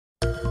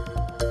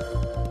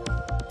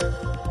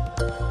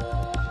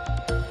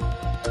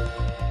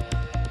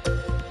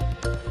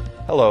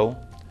Hello,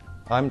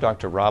 I'm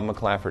Dr. Rob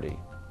McLafferty,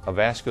 a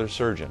vascular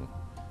surgeon,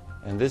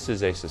 and this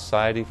is a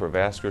Society for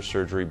Vascular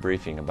Surgery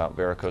briefing about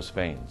varicose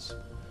veins.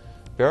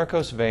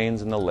 Varicose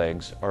veins in the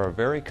legs are a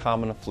very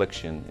common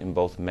affliction in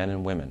both men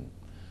and women,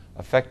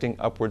 affecting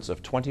upwards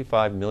of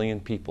 25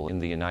 million people in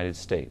the United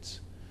States.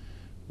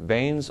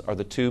 Veins are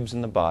the tubes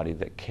in the body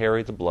that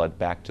carry the blood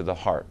back to the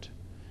heart.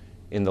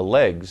 In the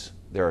legs,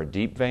 there are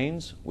deep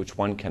veins, which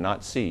one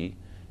cannot see,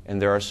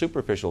 and there are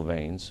superficial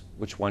veins,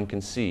 which one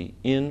can see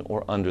in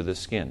or under the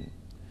skin.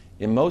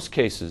 In most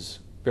cases,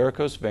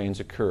 varicose veins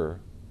occur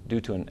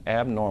due to an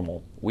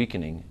abnormal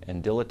weakening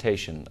and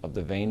dilatation of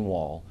the vein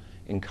wall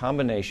in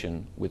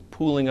combination with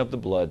pooling of the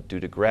blood due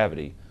to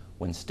gravity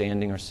when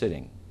standing or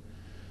sitting.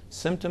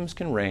 Symptoms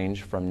can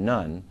range from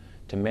none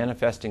to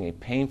manifesting a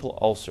painful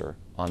ulcer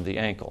on the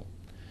ankle.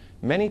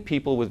 Many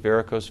people with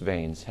varicose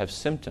veins have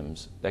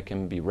symptoms that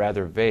can be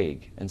rather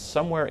vague and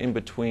somewhere in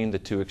between the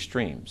two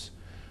extremes,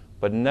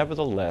 but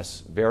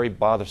nevertheless very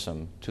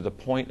bothersome to the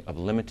point of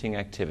limiting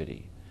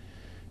activity.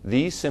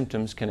 These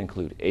symptoms can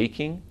include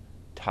aching,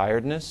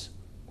 tiredness,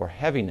 or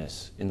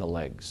heaviness in the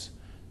legs.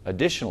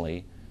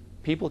 Additionally,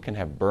 people can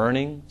have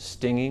burning,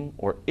 stinging,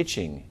 or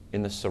itching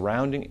in the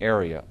surrounding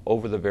area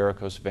over the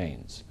varicose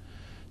veins.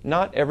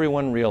 Not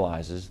everyone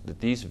realizes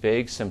that these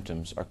vague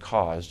symptoms are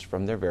caused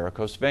from their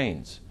varicose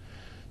veins.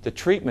 The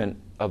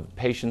treatment of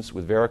patients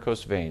with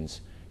varicose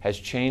veins has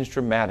changed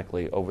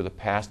dramatically over the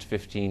past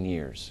 15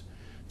 years.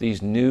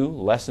 These new,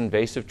 less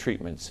invasive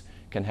treatments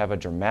can have a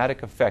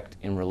dramatic effect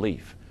in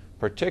relief,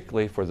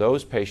 particularly for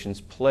those patients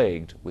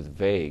plagued with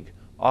vague,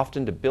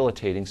 often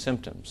debilitating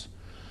symptoms.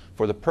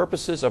 For the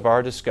purposes of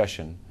our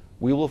discussion,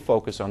 we will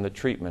focus on the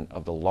treatment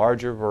of the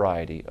larger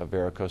variety of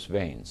varicose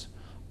veins,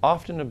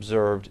 often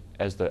observed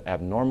as the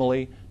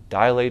abnormally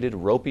dilated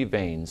ropey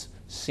veins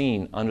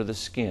seen under the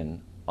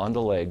skin on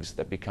the legs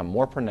that become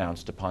more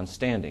pronounced upon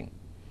standing.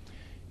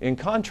 In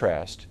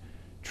contrast,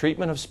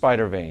 treatment of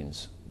spider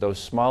veins, those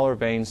smaller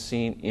veins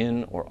seen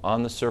in or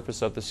on the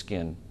surface of the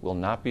skin, will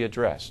not be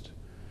addressed.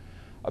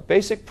 A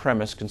basic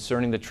premise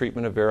concerning the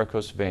treatment of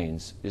varicose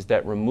veins is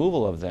that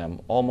removal of them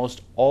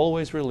almost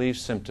always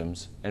relieves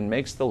symptoms and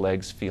makes the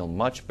legs feel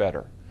much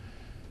better.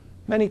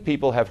 Many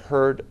people have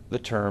heard the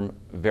term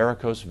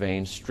varicose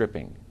vein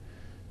stripping.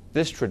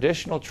 This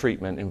traditional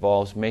treatment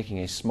involves making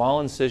a small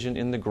incision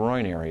in the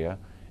groin area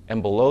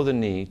and below the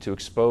knee to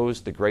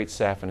expose the great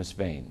saphenous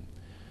vein.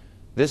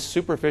 This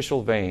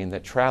superficial vein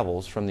that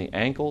travels from the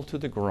ankle to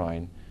the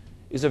groin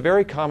is a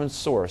very common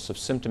source of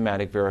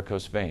symptomatic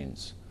varicose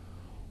veins.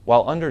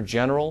 While under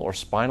general or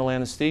spinal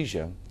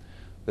anesthesia,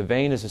 the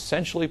vein is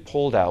essentially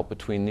pulled out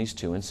between these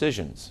two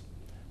incisions.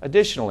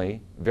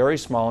 Additionally, very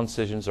small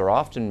incisions are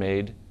often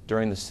made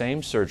during the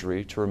same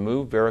surgery to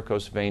remove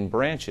varicose vein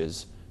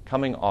branches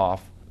coming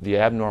off the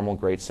abnormal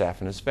great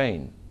saphenous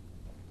vein.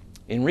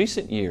 In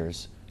recent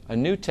years, a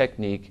new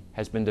technique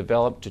has been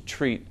developed to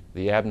treat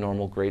the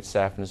abnormal great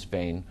saphenous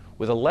vein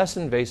with a less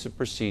invasive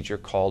procedure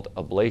called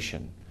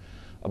ablation.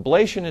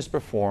 Ablation is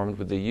performed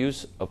with the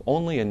use of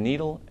only a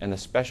needle and a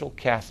special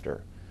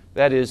catheter,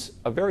 that is,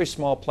 a very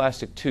small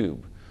plastic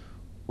tube,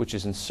 which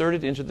is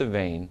inserted into the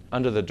vein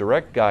under the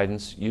direct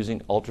guidance using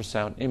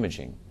ultrasound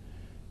imaging.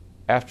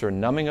 After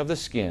numbing of the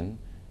skin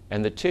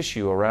and the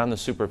tissue around the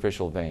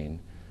superficial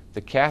vein,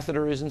 the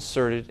catheter is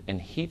inserted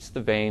and heats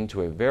the vein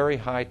to a very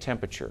high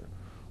temperature,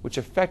 which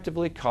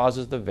effectively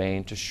causes the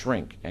vein to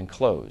shrink and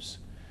close.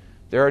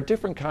 There are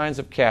different kinds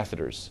of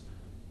catheters,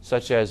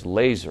 such as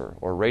laser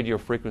or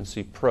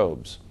radiofrequency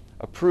probes,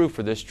 approved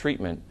for this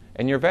treatment,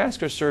 and your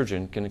vascular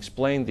surgeon can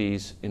explain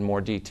these in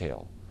more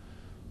detail.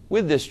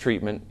 With this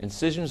treatment,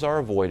 incisions are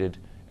avoided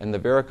and the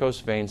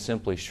varicose vein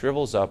simply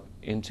shrivels up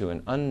into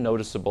an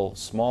unnoticeable,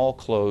 small,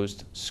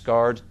 closed,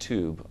 scarred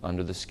tube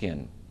under the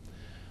skin.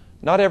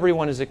 Not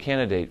everyone is a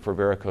candidate for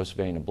varicose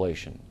vein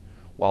ablation.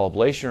 While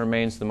ablation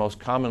remains the most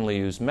commonly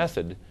used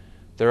method,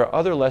 there are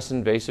other less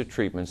invasive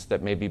treatments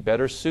that may be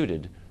better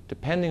suited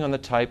depending on the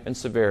type and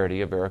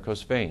severity of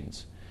varicose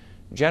veins.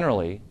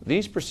 Generally,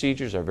 these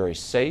procedures are very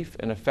safe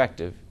and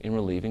effective in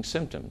relieving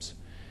symptoms.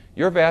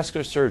 Your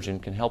vascular surgeon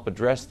can help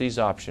address these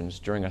options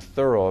during a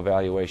thorough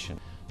evaluation.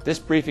 This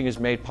briefing is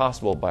made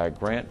possible by a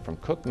grant from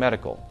Cook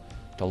Medical.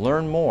 To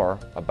learn more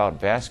about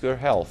vascular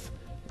health,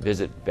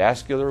 visit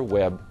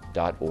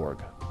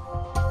vascularweb.org.